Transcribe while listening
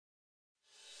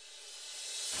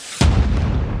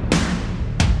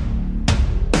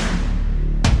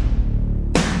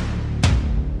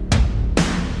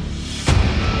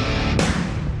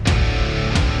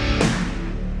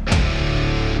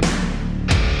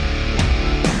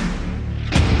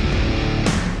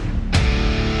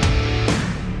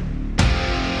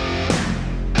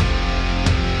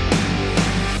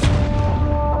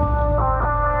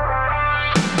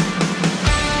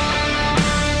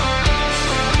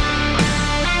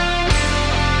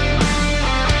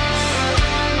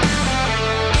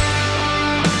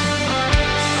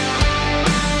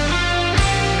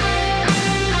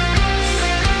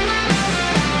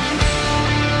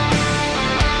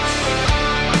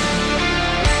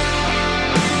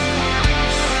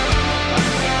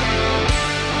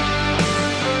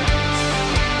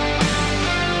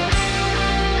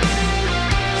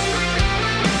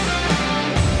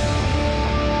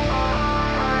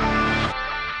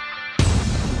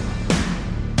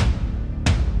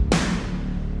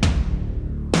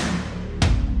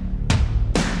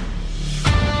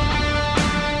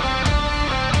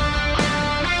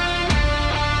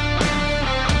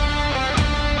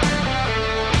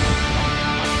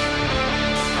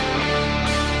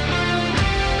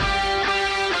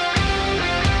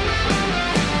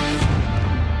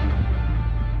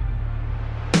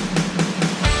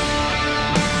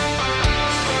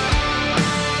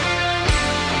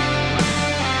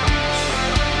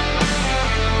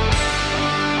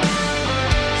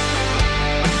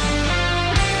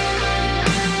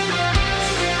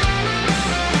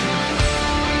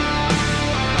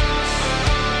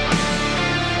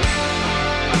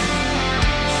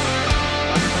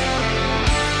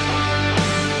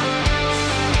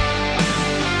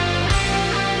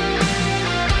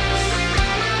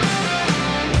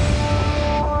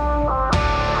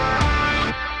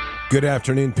Good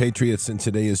afternoon, Patriots, and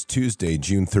today is Tuesday,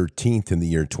 June 13th in the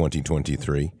year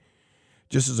 2023.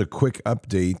 Just as a quick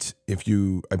update,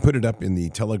 I put it up in the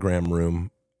Telegram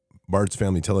room, Bard's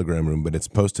Family Telegram room, but it's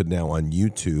posted now on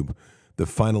YouTube, the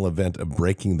final event of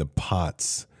Breaking the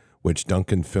Pots, which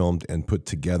Duncan filmed and put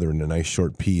together in a nice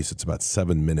short piece. It's about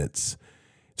 7 minutes.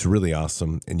 It's really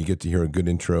awesome, and you get to hear a good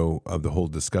intro of the whole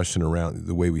discussion around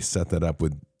the way we set that up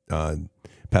with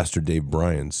Pastor Dave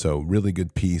Bryan. So really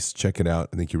good piece. Check it out.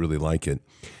 I think you really like it.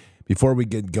 Before we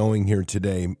get going here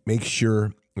today, make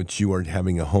sure that you are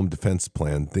having a home defense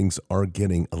plan. Things are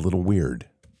getting a little weird.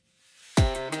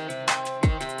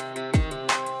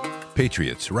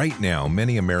 Patriots, right now,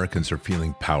 many Americans are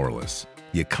feeling powerless.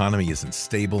 The economy isn't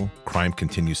stable, crime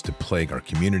continues to plague our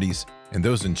communities, and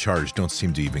those in charge don't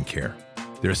seem to even care.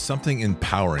 There's something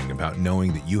empowering about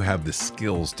knowing that you have the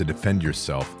skills to defend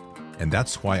yourself, and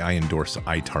that's why I endorse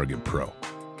iTarget Pro.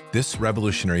 This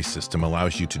revolutionary system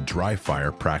allows you to dry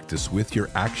fire practice with your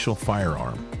actual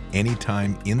firearm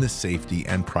anytime in the safety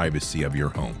and privacy of your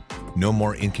home. No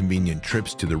more inconvenient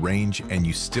trips to the range, and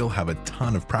you still have a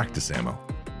ton of practice ammo.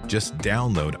 Just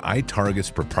download iTarget's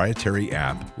proprietary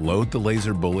app, load the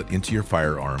laser bullet into your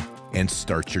firearm, and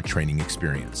start your training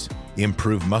experience.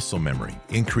 Improve muscle memory,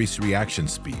 increase reaction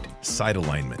speed, sight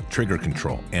alignment, trigger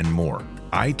control, and more.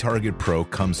 iTarget Pro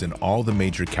comes in all the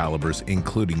major calibers,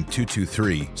 including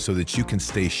 .223, so that you can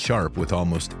stay sharp with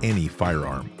almost any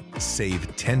firearm.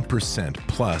 Save 10%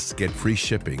 plus get free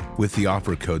shipping with the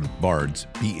offer code BARDS,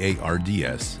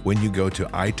 B-A-R-D-S, when you go to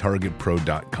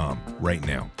itargetpro.com right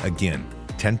now. Again,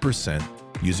 10%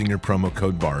 using your promo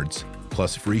code BARDS,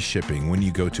 plus free shipping when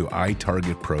you go to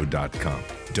itargetpro.com.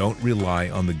 Don't rely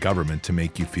on the government to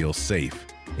make you feel safe.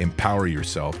 Empower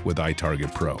yourself with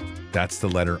iTarget Pro. That's the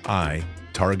letter I,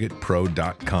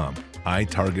 targetpro.com.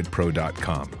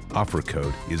 itargetpro.com. Offer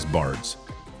code is BARDS.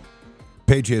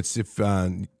 Patriots, if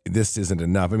this isn't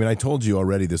enough, I told you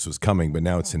already this was coming, but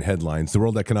now it's in headlines. The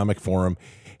World Economic Forum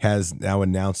has now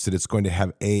announced that it's going to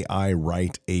have AI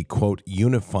write a, quote,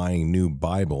 unifying new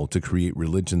Bible to create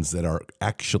religions that are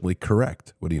actually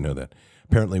correct. What do you know that?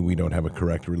 Apparently we don't have a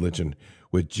correct religion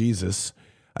with Jesus.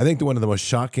 I think that one of the most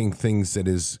shocking things that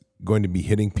is going to be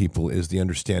hitting people is the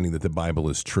understanding that the Bible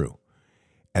is true.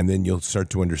 And then you'll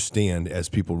start to understand, as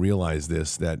people realize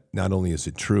this, that not only is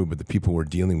it true, but the people we're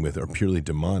dealing with are purely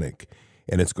demonic.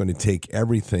 And it's going to take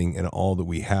everything and all that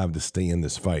we have to stay in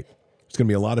this fight. There's going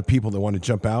to be a lot of people that want to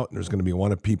jump out, and there's going to be a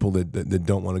lot of people that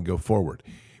don't want to go forward.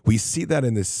 We see that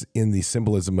in the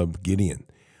symbolism of Gideon,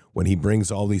 when he brings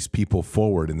all these people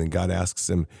forward, and then God asks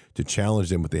them to challenge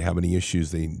them if they have any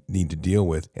issues they need to deal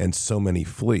with, and so many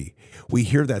flee. We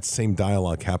hear that same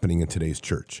dialogue happening in today's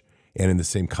church, and in the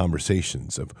same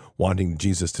conversations of wanting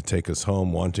Jesus to take us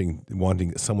home,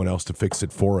 wanting someone else to fix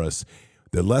it for us.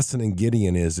 The lesson in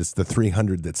Gideon is it's the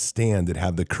 300 that stand, that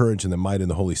have the courage and the might and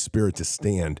the Holy Spirit to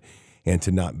stand and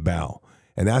to not bow.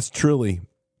 And that's truly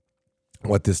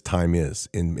what this time is,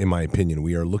 in my opinion.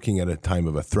 We are looking at a time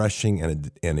of a threshing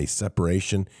and a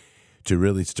separation to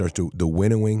really start the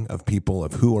winnowing of people,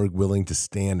 of who are willing to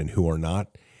stand and who are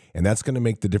not. And that's going to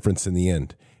make the difference in the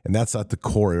end. And that's at the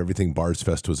core of everything Bards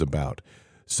Fest was about.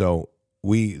 So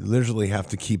we literally have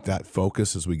to keep that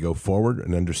focus as we go forward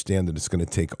and understand that it's going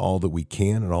to take all that we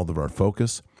can and all of our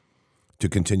focus to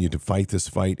continue to fight this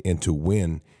fight and to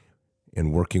win,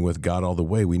 and working with God all the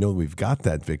way. We know we've got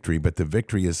that victory, but the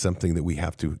victory is something that we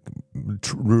have to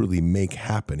truly make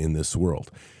happen in this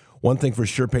world. One thing for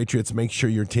sure, Patriots, make sure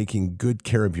you're taking good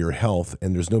care of your health,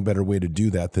 and there's no better way to do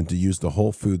that than to use the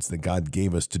whole foods that God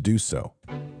gave us to do so.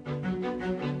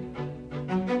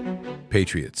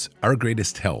 Patriots, our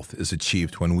greatest health is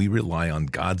achieved when we rely on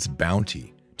God's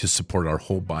bounty to support our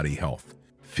whole body health.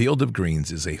 Field of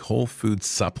Greens is a whole food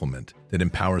supplement that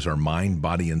empowers our mind,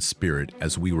 body, and spirit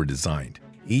as we were designed.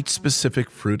 Each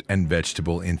specific fruit and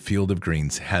vegetable in Field of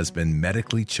Greens has been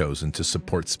medically chosen to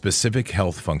support specific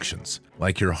health functions,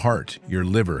 like your heart, your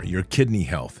liver, your kidney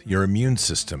health, your immune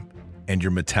system, and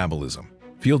your metabolism.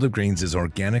 Field of Greens is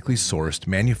organically sourced,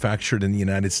 manufactured in the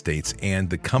United States, and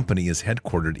the company is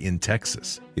headquartered in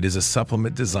Texas. It is a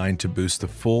supplement designed to boost the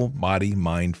full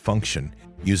body-mind function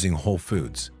using whole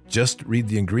foods. Just read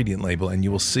the ingredient label and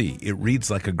you will see it reads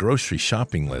like a grocery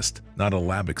shopping list, not a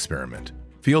lab experiment.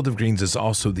 Field of Greens is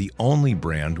also the only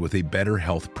brand with a better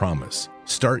health promise.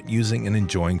 Start using and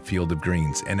enjoying Field of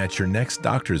Greens, and at your next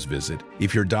doctor's visit,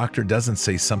 if your doctor doesn't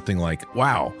say something like,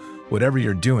 "Wow, whatever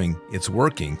you're doing, it's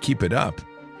working, keep it up,"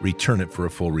 return it for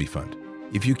a full refund.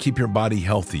 If you keep your body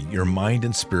healthy, your mind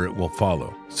and spirit will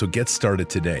follow. So get started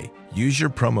today. Use your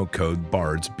promo code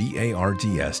BARDS,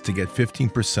 B-A-R-D-S, to get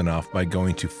 15% off by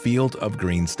going to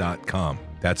fieldofgreens.com.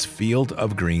 That's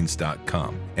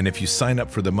fieldofgreens.com. And if you sign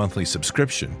up for the monthly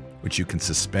subscription, which you can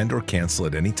suspend or cancel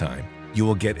at any time, you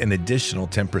will get an additional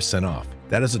 10% off.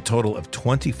 That is a total of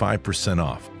 25%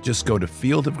 off. Just go to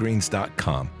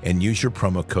fieldofgreens.com and use your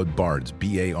promo code BARDS,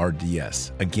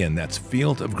 B-A-R-D-S. Again, that's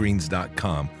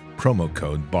fieldofgreens.com, promo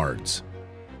code BARDS.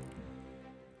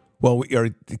 Well, we are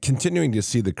continuing to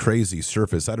see the crazy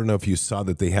surface. I don't know if you saw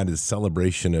that they had a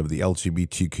celebration of the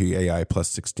LGBTQAI plus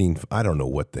 16. I don't know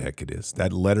what the heck it is.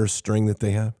 That letter string that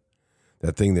they have,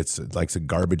 that thing that's like a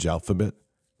garbage alphabet,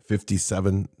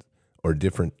 57 or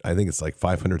different. I think it's like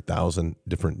 500,000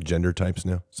 different gender types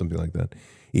now, something like that,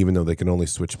 even though they can only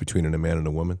switch between a man and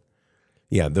a woman.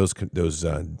 Yeah, those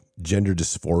gender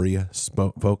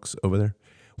dysphoria folks over there.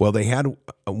 Well, they had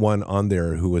one on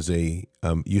there who was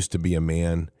used to be a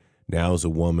man, now is a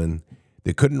woman.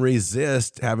 They couldn't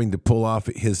resist having to pull off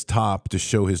his top to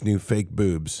show his new fake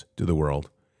boobs to the world.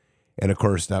 And, of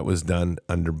course, that was done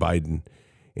under Biden,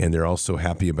 and they're also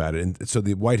happy about it. And so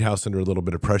the White House, under a little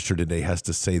bit of pressure today, has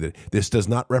to say that this does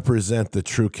not represent the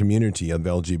true community of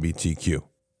LGBTQ.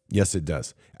 Yes, it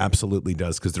does. Absolutely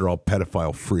does, because they're all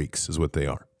pedophile freaks is what they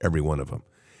are, every one of them.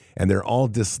 And they're all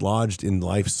dislodged in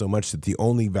life so much that the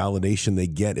only validation they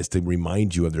get is to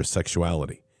remind you of their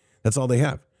sexuality. That's all they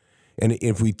have. And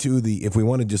if we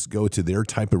want to just go to their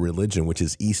type of religion, which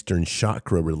is Eastern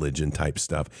chakra religion type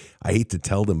stuff, I hate to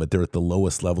tell them, but they're at the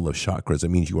lowest level of chakras. It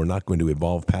means you are not going to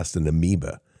evolve past an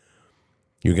amoeba.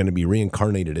 You're going to be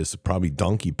reincarnated as probably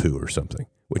donkey poo or something,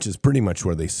 which is pretty much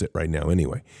where they sit right now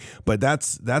anyway. But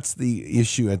that's the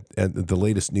issue at the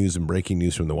latest news and breaking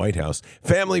news from the White House.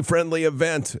 Family-friendly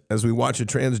event as we watch a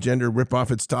transgender rip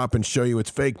off its top and show you its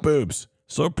fake boobs.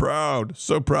 So proud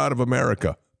of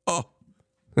America. Oh.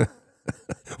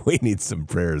 We need some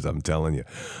prayers, I'm telling you.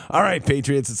 All right,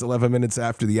 Patriots, it's 11 minutes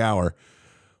after the hour.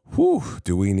 Whew,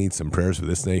 do we need some prayers for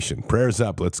this nation? Prayers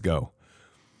up, let's go.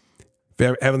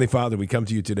 Heavenly Father, we come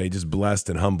to you today just blessed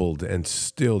and humbled and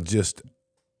still just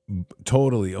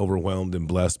totally overwhelmed and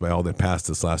blessed by all that passed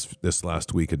this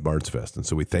last week at Bards Fest. And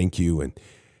so we thank you and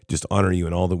just honor you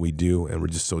in all that we do. And we're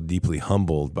just so deeply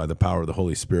humbled by the power of the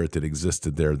Holy Spirit that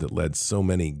existed there that led so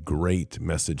many great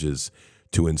messages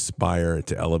to inspire,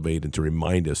 to elevate, and to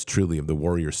remind us truly of the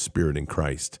warrior spirit in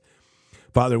Christ.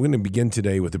 Father, we're going to begin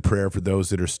today with a prayer for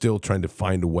those that are still trying to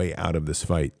find a way out of this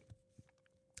fight.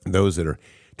 Those that are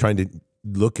trying to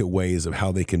look at ways of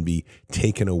how they can be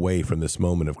taken away from this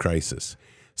moment of crisis,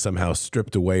 somehow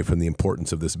stripped away from the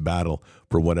importance of this battle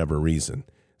for whatever reason.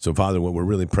 So, Father, what we're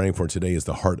really praying for today is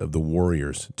the heart of the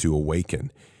warriors to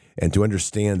awaken and to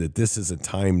understand that this is a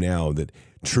time now that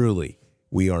truly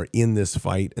we are in this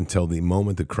fight until the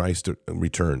moment that Christ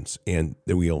returns, and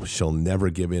that we shall never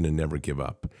give in and never give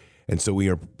up. And so we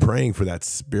are praying for that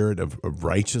spirit of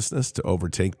righteousness to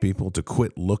overtake people, to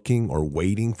quit looking or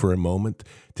waiting for a moment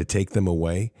to take them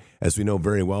away. As we know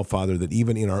very well, Father, that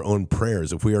even in our own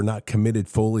prayers, if we are not committed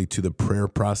fully to the prayer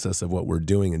process of what we're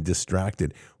doing and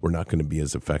distracted, we're not going to be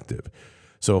as effective.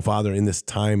 So, Father, in this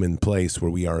time and place where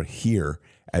we are here,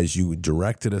 as you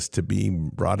directed us to be,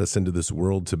 brought us into this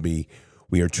world to be,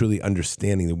 we are truly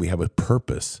understanding that we have a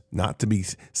purpose, not to be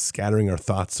scattering our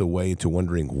thoughts away to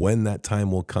wondering when that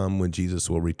time will come, when Jesus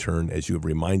will return. As you have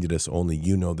reminded us, only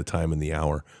you know the time and the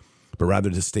hour, but rather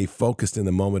to stay focused in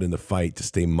the moment in the fight, to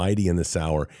stay mighty in this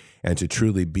hour, and to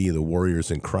truly be the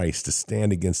warriors in Christ, to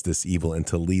stand against this evil and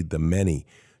to lead the many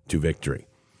to victory.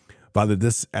 Father,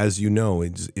 this, as you know,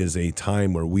 is a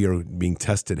time where we are being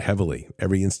tested heavily.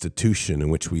 Every institution in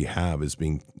which we have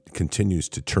continues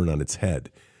to turn on its head.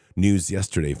 News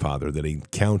yesterday, Father, that a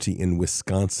county in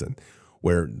Wisconsin,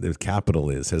 where the capital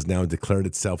is, has now declared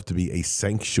itself to be a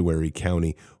sanctuary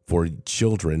county for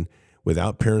children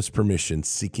without parents' permission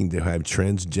seeking to have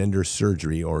transgender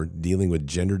surgery or dealing with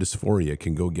gender dysphoria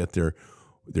can go get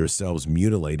themselves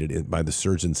mutilated by the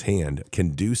surgeon's hand,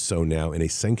 can do so now in a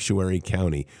sanctuary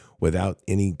county without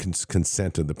any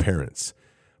consent of the parents.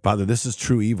 Father, this is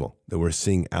true evil that we're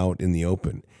seeing out in the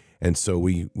open. And so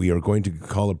we are going to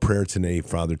call a prayer today,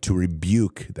 Father, to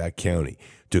rebuke that county,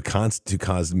 to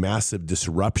cause massive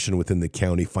disruption within the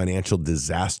county, financial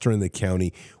disaster in the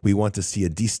county. We want to see a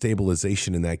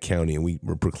destabilization in that county, and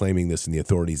we're proclaiming this in the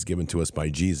authorities given to us by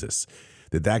Jesus,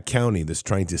 that county that's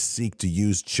trying to seek to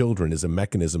use children as a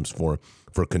mechanism for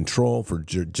control, for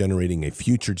generating a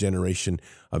future generation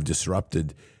of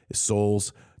disrupted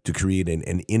souls, to create an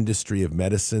industry of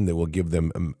medicine that will give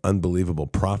them unbelievable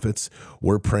profits.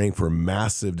 We're praying for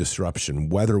massive disruption,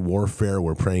 weather warfare.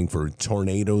 We're praying for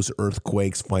tornadoes,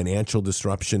 earthquakes, financial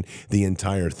disruption, the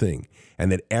entire thing.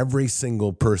 And that every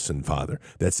single person, Father,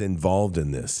 that's involved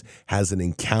in this has an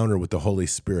encounter with the Holy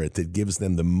Spirit that gives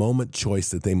them the moment choice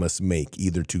that they must make,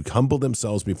 either to humble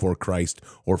themselves before Christ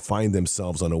or find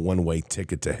themselves on a one-way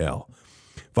ticket to hell.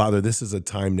 Father, this is a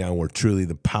time now where truly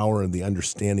the power and the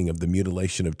understanding of the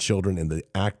mutilation of children and the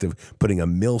act of putting a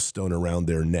millstone around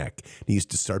their neck needs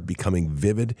to start becoming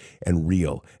vivid and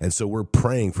real. And so we're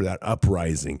praying for that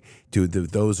uprising to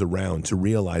those around to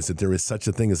realize that there is such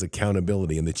a thing as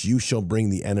accountability and that you shall bring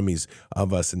the enemies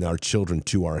of us and our children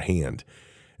to our hand.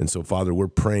 And so, Father, we're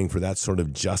praying for that sort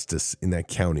of justice in that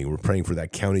county. We're praying for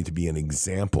that county to be an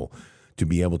example, to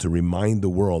be able to remind the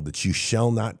world that you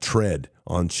shall not tread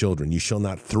on children. You shall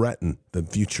not threaten the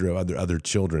future of other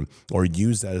children or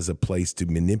use that as a place to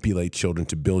manipulate children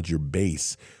to build your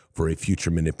base for a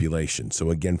future manipulation.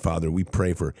 So again, Father, we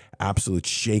pray for absolute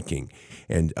shaking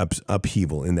and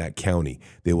upheaval in that county.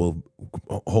 They will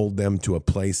hold them to a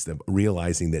place of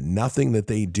realizing that nothing that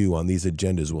they do on these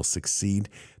agendas will succeed,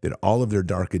 that all of their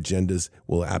dark agendas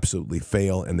will absolutely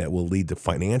fail, and that will lead to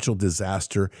financial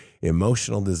disaster,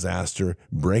 emotional disaster,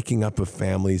 breaking up of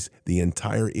families, the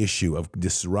entire issue of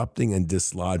disrupting and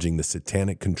dislodging the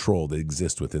satanic control that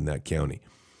exists within that county.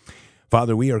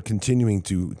 Father, we are continuing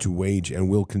to wage and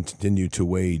will continue to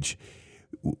wage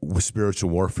spiritual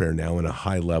warfare now in a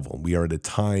high level. We are at a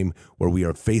time where we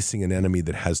are facing an enemy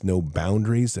that has no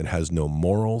boundaries, that has no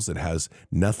morals, that has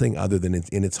nothing other than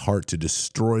in its heart to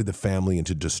destroy the family and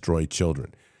to destroy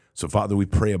children. So, Father, we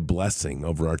pray a blessing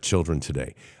over our children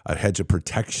today, a hedge of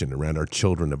protection around our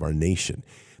children of our nation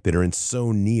that are in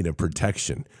so need of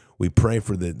protection. We pray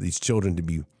for these children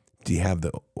to have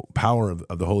the power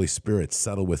of the Holy Spirit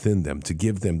settle within them, to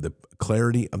give them the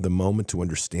clarity of the moment to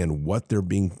understand what they're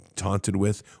being taunted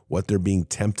with, what they're being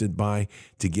tempted by,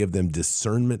 to give them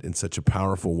discernment in such a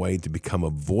powerful way to become a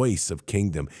voice of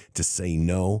kingdom, to say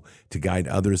no, to guide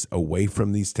others away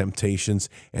from these temptations,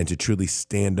 and to truly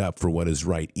stand up for what is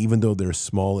right. Even though they're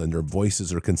small and their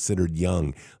voices are considered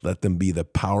young, let them be the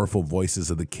powerful voices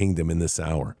of the kingdom in this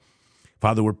hour.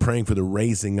 Father, we're praying for the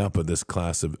raising up of this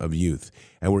class of youth,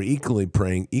 and we're equally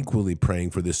praying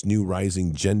for this new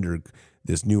rising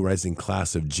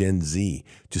class of Gen Z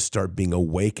to start being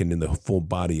awakened in the full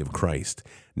body of Christ,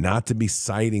 not to be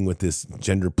siding with this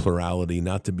gender plurality,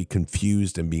 not to be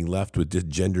confused and being left with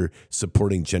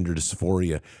supporting gender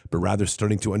dysphoria, but rather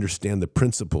starting to understand the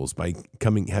principles by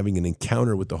having an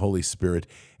encounter with the Holy Spirit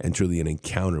and truly an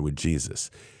encounter with Jesus.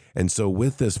 And so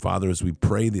with this, Father, as we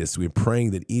pray this, we're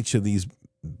praying that each of these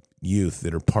youth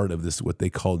that are part of this, what they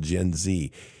call Gen Z,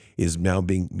 is now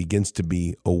begins to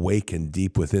be awakened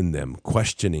deep within them,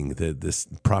 questioning this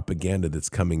propaganda that's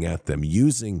coming at them,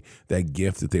 using that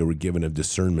gift that they were given of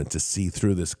discernment to see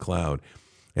through this cloud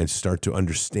and start to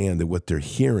understand that what they're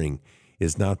hearing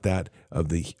is not that of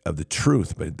the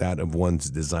truth, but that of one's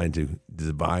designed to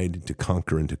divide, to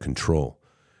conquer, and to control.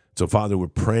 So, Father, we're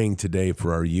praying today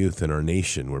for our youth and our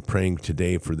nation. We're praying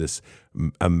today for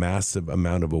a massive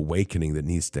amount of awakening that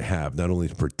needs to have, not only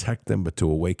to protect them, but to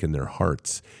awaken their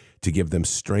hearts, to give them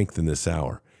strength in this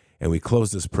hour. And we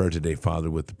close this prayer today,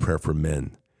 Father, with the prayer for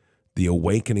men, the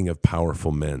awakening of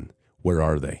powerful men. Where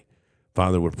are they?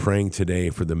 Father, we're praying today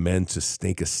for the men to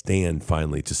take a stand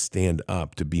finally, to stand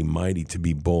up, to be mighty, to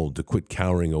be bold, to quit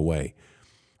cowering away.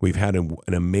 We've had an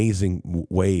amazing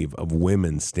wave of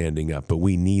women standing up, but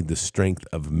we need the strength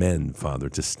of men, Father,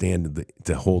 to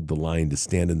to hold the line, to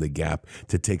stand in the gap,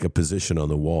 to take a position on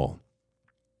the wall,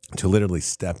 to literally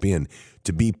step in,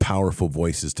 to be powerful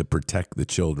voices to protect the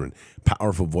children,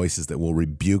 powerful voices that will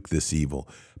rebuke this evil,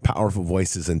 powerful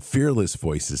voices and fearless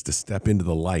voices to step into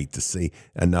the light, to say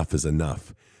enough is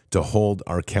enough, to hold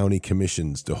our county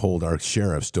commissions, to hold our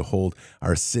sheriffs, to hold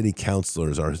our city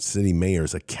councilors, our city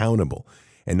mayors accountable.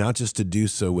 And not just to do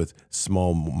so with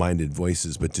small-minded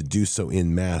voices, but to do so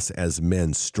in mass as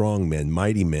men, strong men,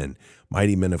 mighty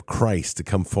men of Christ, to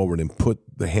come forward and put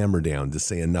the hammer down, to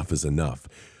say enough is enough,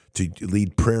 to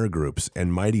lead prayer groups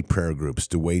and mighty prayer groups,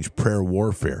 to wage prayer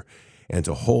warfare, and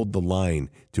to hold the line,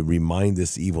 to remind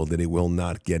this evil that it will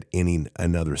not get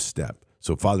another step.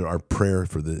 So, Father, our prayer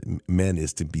for the men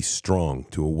is to be strong,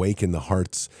 to awaken the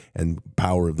hearts and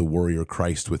power of the warrior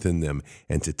Christ within them,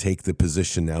 and to take the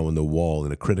position now in the wall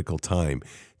in a critical time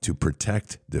to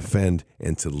protect, defend,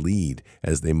 and to lead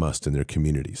as they must in their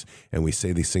communities. And we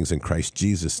say these things in Christ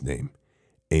Jesus' name.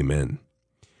 Amen.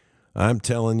 I'm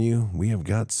telling you, we have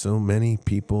got so many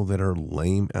people that are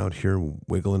lame out here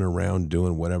wiggling around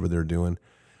doing whatever they're doing.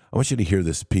 I want you to hear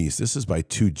this piece. This is by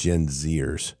two Gen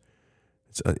Zers.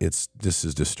 This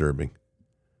is disturbing.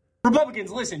 Republicans,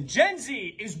 listen, Gen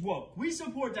Z is woke. We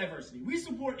support diversity. We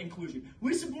support inclusion.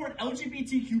 We support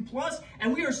LGBTQ+,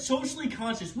 and we are socially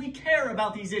conscious. We care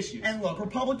about these issues. And look,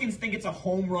 Republicans think it's a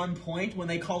home run point when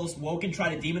they call us woke and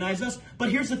try to demonize us.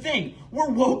 But here's the thing. We're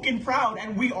woke and proud,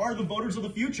 and we are the voters of the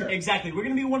future. Exactly. We're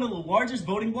going to be one of the largest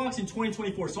voting blocs in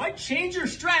 2024. So I changed your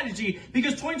strategy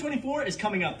because 2024 is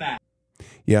coming up fast.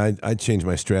 Yeah, I'd change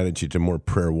my strategy to more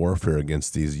prayer warfare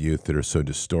against these youth that are so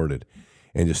distorted,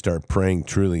 and just start praying,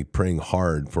 truly praying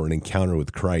hard for an encounter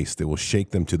with Christ that will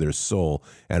shake them to their soul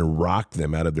and rock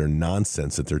them out of their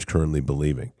nonsense that they're currently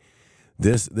believing.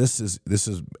 This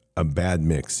is a bad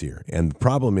mix here. And the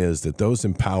problem is that those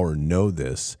in power know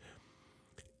this,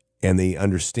 and they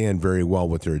understand very well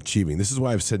what they're achieving. This is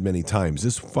why I've said many times,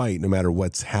 this fight, no matter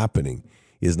what's happening,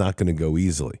 is not going to go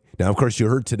easily. Now, of course, you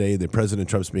heard today that President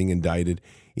Trump's being indicted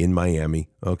in Miami.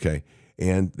 Okay.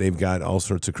 And they've got all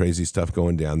sorts of crazy stuff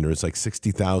going down. There's like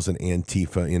 60,000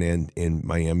 Antifa in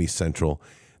Miami Central.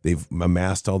 They've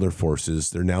amassed all their forces.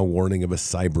 They're now warning of a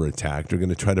cyber attack. They're going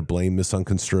to try to blame this on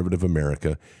conservative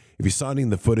America. If you saw any of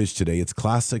the footage today, it's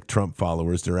classic Trump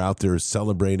followers. They're out there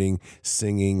celebrating,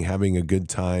 singing, having a good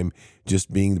time,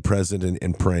 just being the president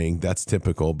and praying. That's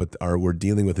typical, but we're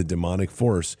dealing with a demonic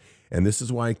force. And this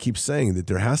is why I keep saying that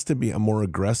there has to be a more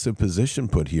aggressive position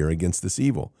put here against this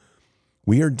evil.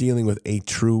 We are dealing with a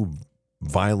true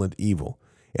violent evil.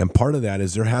 And part of that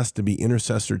is there has to be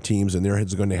intercessor teams, and there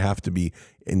is going to have to be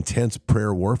intense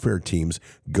prayer warfare teams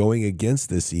going against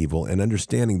this evil and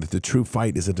understanding that the true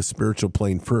fight is at a spiritual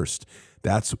plane first.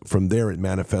 That's from there it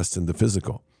manifests in the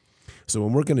physical. So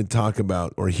when we're going to talk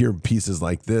about or hear pieces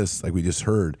like this, like we just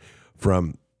heard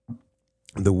from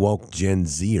the woke Gen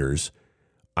Zers,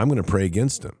 I'm going to pray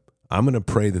against them. I'm going to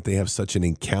pray that they have such an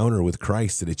encounter with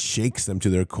Christ that it shakes them to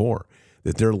their core,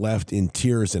 that they're left in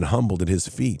tears and humbled at his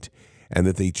feet, and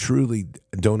that they truly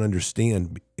don't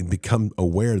understand and become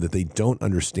aware that they don't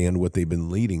understand what they've been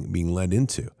being led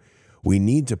into. We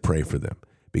need to pray for them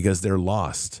because they're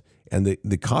lost. And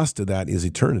the cost of that is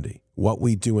eternity. What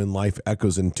we do in life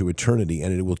echoes into eternity,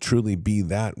 and it will truly be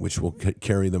that which will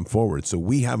carry them forward. So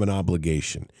we have an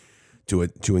obligation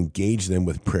to engage them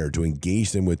with prayer, to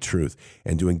engage them with truth,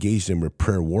 and to engage them with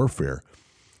prayer warfare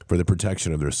for the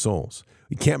protection of their souls.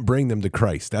 We can't bring them to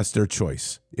Christ. That's their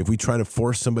choice. If we try to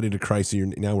force somebody to Christ,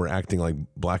 now we're acting like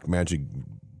black magic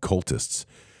cultists.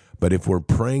 But if we're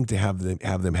praying to have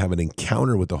them have an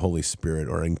encounter with the Holy Spirit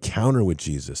or encounter with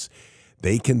Jesus,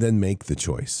 they can then make the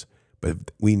choice.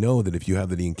 But we know that if you have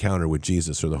the encounter with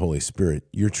Jesus or the Holy Spirit,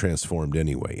 you're transformed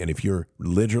anyway. And if you're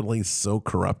literally so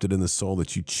corrupted in the soul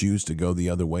that you choose to go the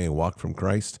other way and walk from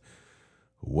Christ,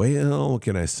 well, what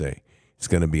can I say? It's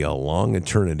going to be a long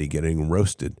eternity getting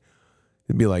roasted.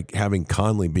 It'd be like having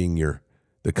Conley being your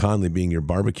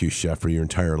barbecue chef for your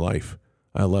entire life.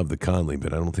 I love the Conley,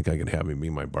 but I don't think I can have him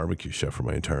be my barbecue chef for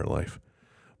my entire life.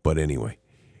 But anyway,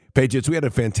 Patriots, we had a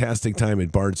fantastic time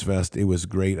at Bard's Fest. It was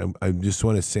great. I just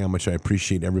want to say how much I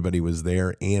appreciate everybody who was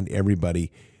there and everybody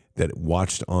that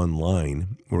watched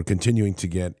online. I'm continuing to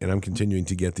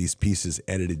get these pieces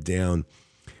edited down,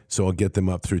 so I'll get them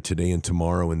up through today and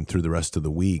tomorrow and through the rest of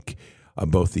the week.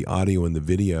 Both the audio and the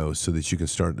video, so that you can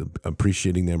start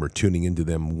appreciating them or tuning into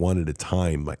them one at a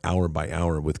time, like hour by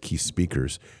hour with key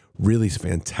speakers. Really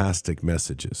fantastic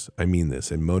messages. I mean this,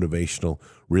 and motivational,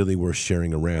 really worth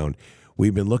sharing around.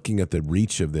 We've been looking at the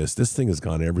reach of this. This thing has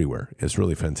gone everywhere. It's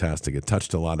really fantastic. It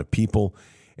touched a lot of people,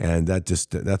 and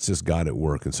that's just God at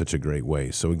work in such a great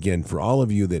way. So again, for all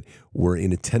of you that were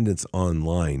in attendance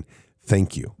online,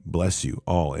 thank you. Bless you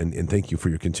all. And thank you for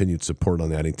your continued support on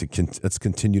that. And let's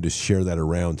continue to share that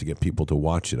around to get people to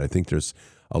watch it. I think there's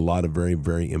a lot of very,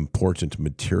 very important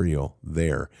material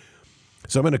there.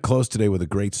 So I'm going to close today with a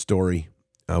great story.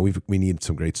 We need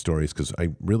some great stories because I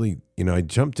really, I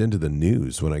jumped into the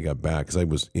news when I got back because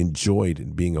I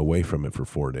enjoyed being away from it for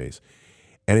 4 days.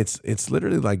 And it's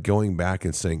literally like going back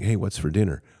and saying, hey, what's for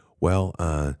dinner? Well,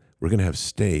 we're going to have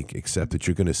steak, except that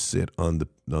you're going to sit on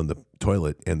the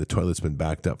toilet, and the toilet's been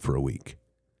backed up for a week.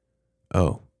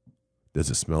 Oh,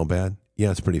 does it smell bad? Yeah,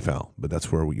 it's pretty foul, but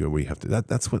that's where we have to.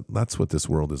 That's what this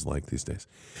world is like these days.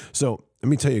 So let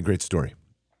me tell you a great story.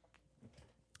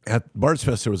 At Bard's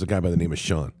Fest, there was a guy by the name of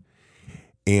Sean,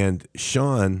 and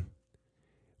Sean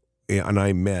and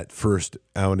I met first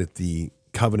out at the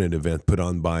Covenant event put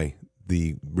on by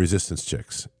the Resistance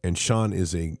Chicks. And Sean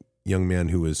is a young man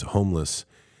who is homeless.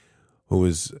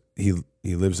 He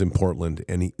lives in Portland,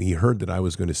 and he heard that I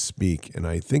was going to speak, and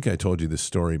I think I told you this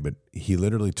story, but he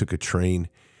literally took a train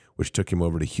which took him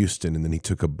over to Houston, and then he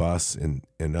took a bus and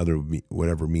other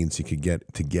whatever means he could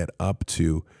get to get up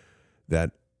to that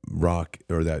rock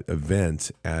or that event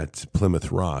at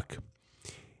Plymouth Rock.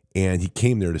 And he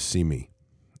came there to see me,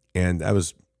 and that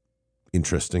was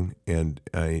interesting. And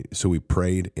so we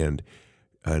prayed and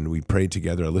we prayed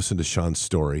together. I listened to Sean's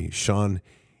story. Sean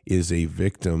is a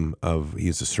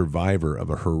he's a survivor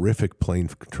of a horrific plane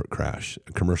crash,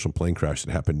 a commercial plane crash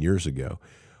that happened years ago,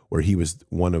 where he was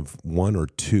one of one or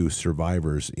two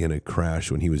survivors in a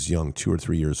crash when he was young, 2 or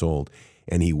 3 years old,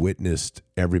 and he witnessed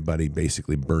everybody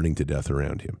basically burning to death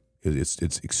around him. It's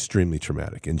extremely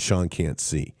traumatic, and Sean can't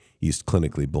see. He's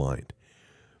clinically blind.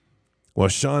 Well,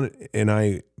 Sean and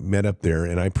I met up there,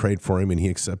 and I prayed for him, and he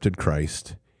accepted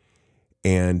Christ.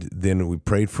 And then we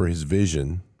prayed for his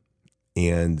vision,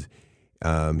 and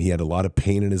he had a lot of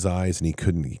pain in his eyes, and he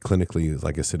clinically,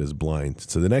 like I said, is blind.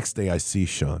 So the next day I see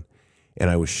Sean, and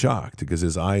I was shocked because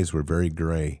his eyes were very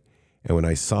gray. And when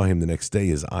I saw him the next day,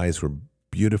 his eyes were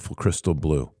beautiful crystal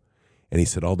blue. And he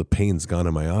said, all the pain's gone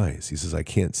in my eyes. He says, I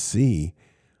can't see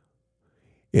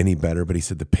any better, but he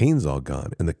said the pain's all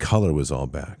gone and the color was all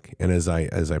back. And as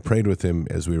I prayed with him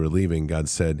as we were leaving, God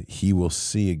said he will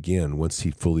see again once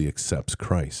he fully accepts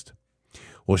Christ.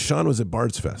 Well, Sean was at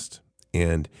Bard's Fest,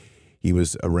 and he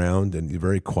was around, and a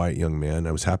very quiet young man.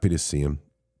 I was happy to see him.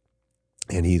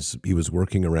 And he was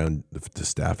working around the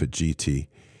staff at GT,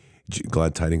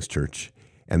 Glad Tidings Church,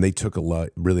 and they took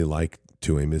really like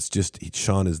to him. It's just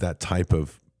Sean is that type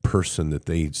of person that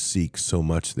they seek so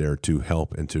much there to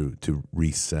help and to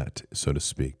reset, so to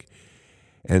speak.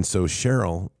 And so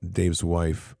Cheryl, Dave's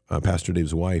wife, Pastor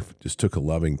Dave's wife, just took a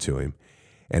loving to him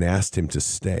and asked him to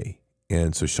stay.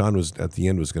 And so Sean was at the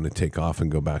end was going to take off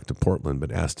and go back to Portland,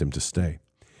 but asked him to stay.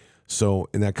 So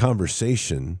in that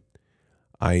conversation,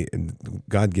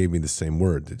 God gave me the same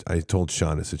word. I told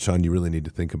Sean, I said, Sean, you really need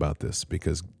to think about this,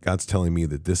 because God's telling me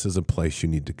that this is a place you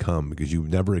need to come because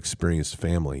you've never experienced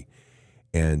family.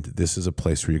 And this is a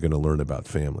place where you're going to learn about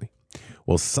family.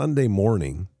 Well, Sunday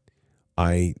morning,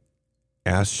 I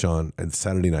asked Sean on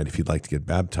Saturday night if he'd like to get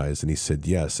baptized, and he said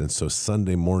yes. And so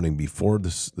Sunday morning before the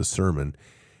sermon,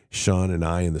 Sean and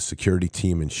I and the security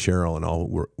team and Cheryl and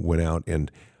all went out,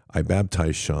 and I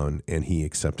baptized Sean, and he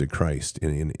accepted Christ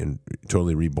and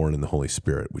totally reborn in the Holy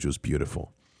Spirit, which was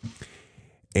beautiful.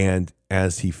 And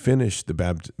as he finished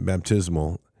the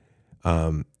baptismal,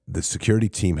 the security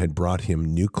team had brought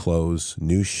him new clothes,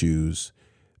 new shoes.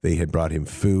 They had brought him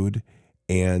food,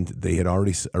 and they had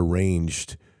already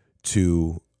arranged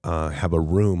to have a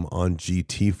room on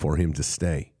GT for him to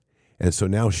stay. And so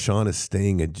now Sean is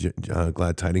staying at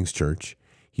Glad Tidings Church.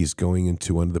 He's going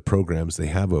into one of the programs they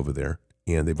have over there,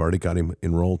 and they've already got him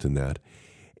enrolled in that.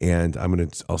 And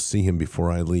I'll see him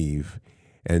before I leave.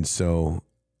 And so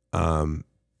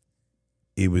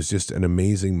it was just an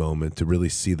amazing moment to really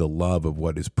see the love of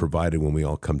what is provided when we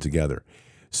all come together.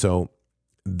 So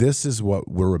this is what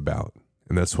we're about.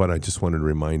 And that's what I just wanted to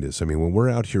remind us. I mean, when we're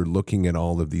out here looking at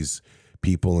all of these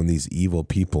people and these evil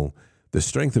people, the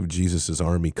strength of Jesus'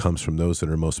 army comes from those that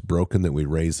are most broken that we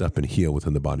raise up and heal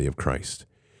within the body of Christ.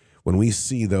 When we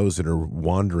see those that are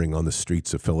wandering on the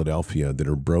streets of Philadelphia that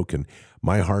are broken,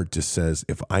 my heart just says,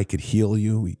 if I could heal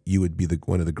you, you would be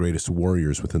one of the greatest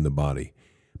warriors within the body.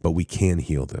 But we can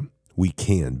heal them. We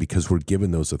can, because we're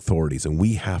given those authorities, and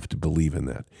we have to believe in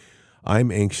that.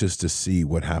 I'm anxious to see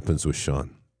what happens with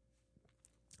Sean,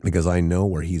 because I know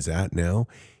where he's at now.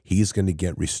 He's going to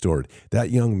get restored. That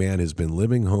young man has been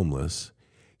living homeless.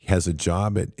 He has a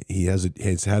job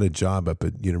has had a job up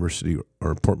at University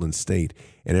or Portland State,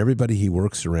 and everybody he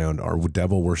works around are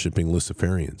devil-worshiping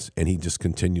Luciferians, and he just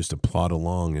continues to plod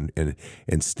along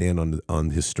and stand on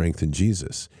his strength in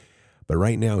Jesus. But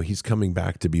right now, he's coming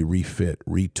back to be refit,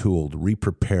 retooled,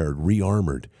 re-prepared,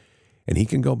 re-armored, and he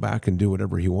can go back and do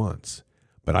whatever he wants.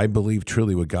 But I believe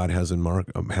truly what God has in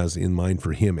mind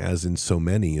for him, as in so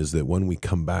many, is that when we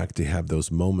come back to have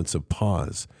those moments of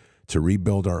pause, to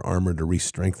rebuild our armor, to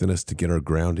re-strengthen us, to get our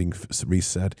grounding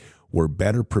reset, we're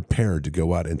better prepared to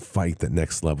go out and fight that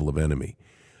next level of enemy.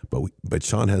 But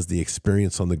Sean has the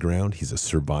experience on the ground. He's a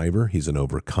survivor. He's an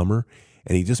overcomer.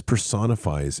 And he just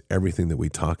personifies everything that we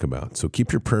talk about. So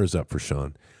keep your prayers up for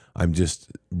Sean. I'm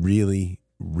just really,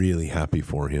 really happy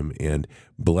for him and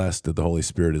blessed that the Holy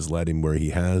Spirit has led him where he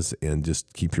has, and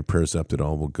just keep your prayers up that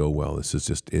all will go well. This is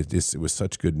just, it was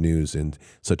such good news and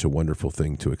such a wonderful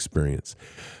thing to experience.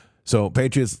 So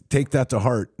Patriots, take that to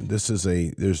heart.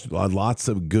 There's lots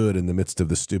of good in the midst of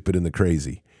the stupid and the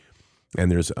crazy. And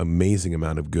there's an amazing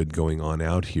amount of good going on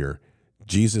out here.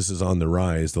 Jesus is on the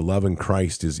rise. The love in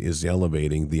Christ is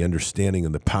elevating. The understanding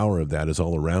and the power of that is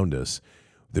all around us.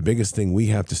 The biggest thing we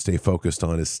have to stay focused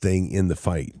on is staying in the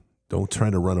fight. Don't try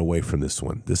to run away from this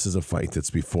one. This is a fight that's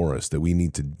before us that we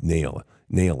need to nail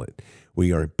it.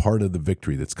 We are part of the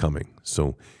victory that's coming.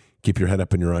 So keep your head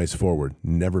up and your eyes forward.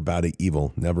 Never bow to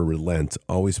evil. Never relent.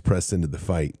 Always press into the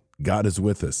fight. God is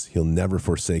with us. He'll never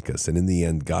forsake us. And in the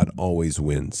end, God always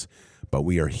wins. But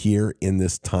we are here in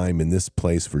this time, in this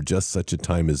place, for just such a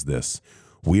time as this.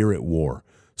 We are at war.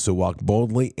 So walk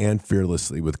boldly and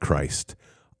fearlessly with Christ.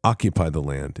 Occupy the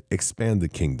land. Expand the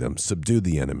kingdom. Subdue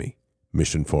the enemy.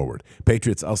 Mission forward.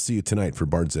 Patriots, I'll see you tonight for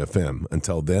Bards FM.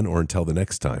 Until then, or until the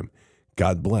next time,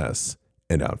 God bless,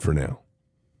 and out for now.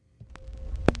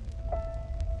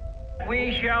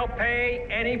 We shall pay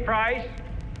any price,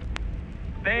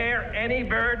 bear any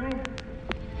burden,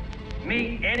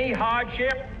 meet any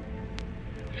hardship,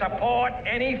 support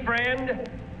any friend,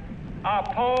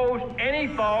 oppose any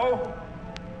foe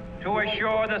to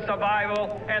assure the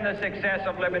survival and the success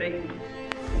of liberty.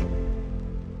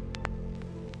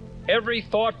 Every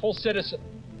thoughtful citizen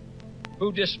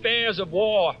who despairs of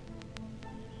war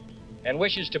and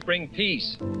wishes to bring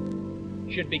peace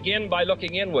should begin by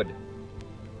looking inward,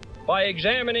 by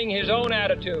examining his own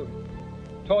attitude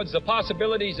towards the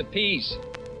possibilities of peace.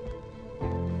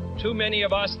 Too many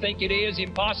of us think it is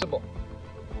impossible.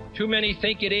 Too many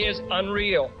think it is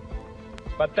unreal.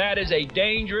 But that is a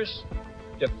dangerous,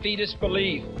 defeatist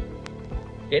belief.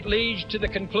 It leads to the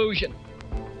conclusion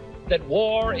that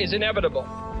war is inevitable,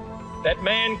 that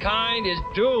mankind is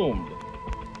doomed,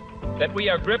 that we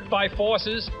are gripped by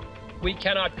forces we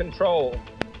cannot control.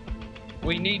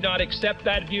 We need not accept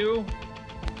that view.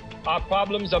 Our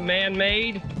problems are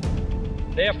man-made,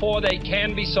 therefore they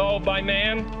can be solved by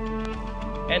man,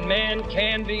 and man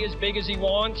can be as big as he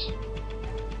wants.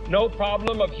 No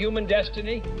problem of human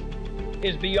destiny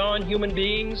is beyond human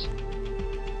beings.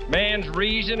 Man's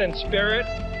reason and spirit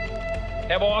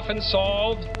have often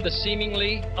solved the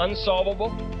seemingly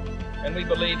unsolvable, and we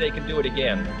believe they can do it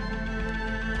again.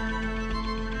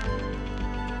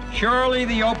 Surely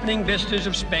the opening vistas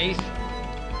of space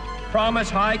promise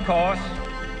high costs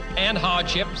and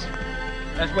hardships,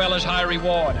 as well as high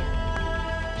reward.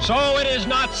 So it is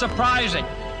not surprising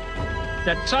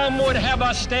that some would have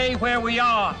us stay where we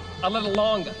are a little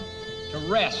longer, to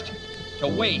rest, to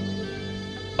wait.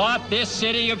 But this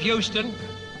city of Houston,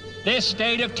 this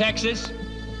state of Texas,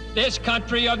 this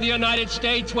country of the United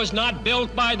States was not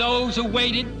built by those who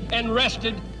waited and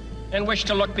rested and wished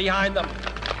to look behind them.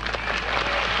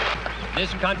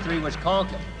 This country was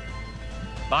conquered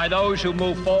by those who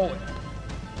move forward,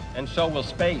 and so will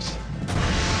space.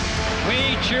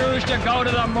 We choose to go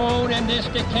to the moon in this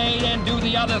decade and do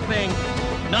the other thing,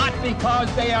 not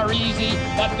because they are easy,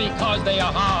 but because they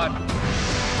are hard.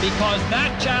 Because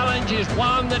that challenge is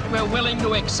one that we're willing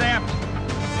to accept.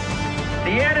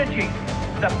 The energy,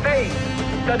 the faith,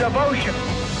 the devotion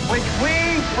which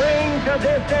we bring to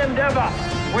this endeavor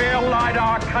will light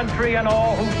our country and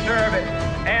all who serve it.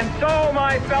 And so,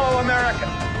 my fellow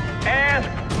Americans, ask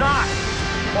not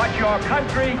what your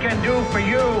country can do for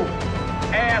you.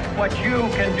 Ask what you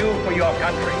can do for your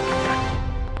country.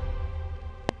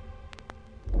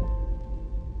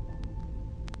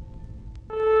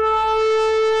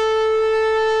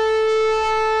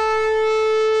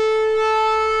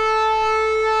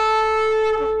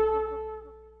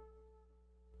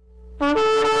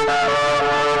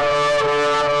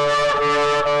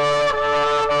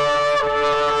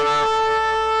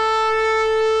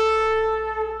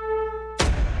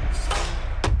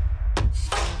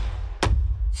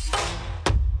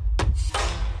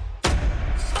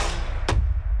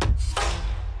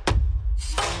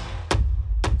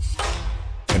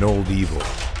 An old evil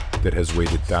that has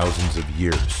waited thousands of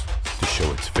years to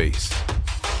show its face.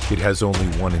 It has only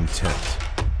one intent: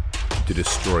 to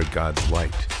destroy God's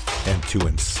light and to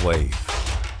enslave.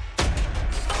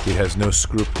 It has no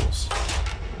scruples.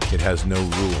 It has no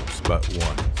rules but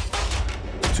one: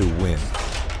 to win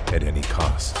at any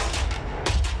cost.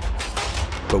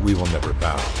 But we will never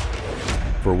bow,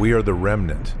 for we are the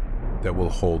remnant that will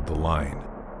hold the line.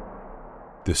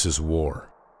 This is war.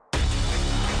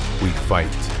 We fight.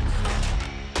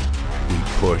 We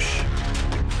push.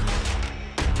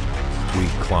 We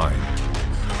climb.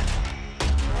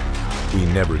 We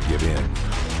never give in.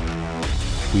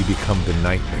 We become the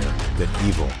nightmare that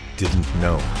evil didn't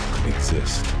know could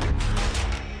exist.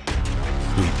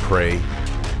 We pray.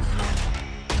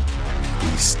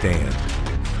 We stand.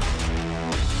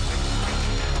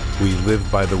 We live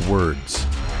by the words,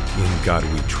 "In God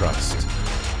we trust."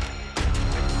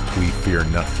 We fear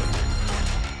nothing.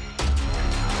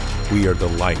 We are the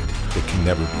light that can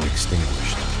never be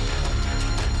extinguished.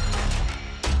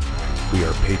 We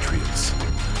are patriots.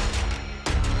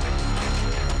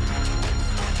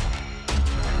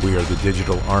 We are the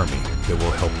digital army that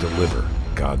will help deliver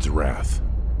God's wrath.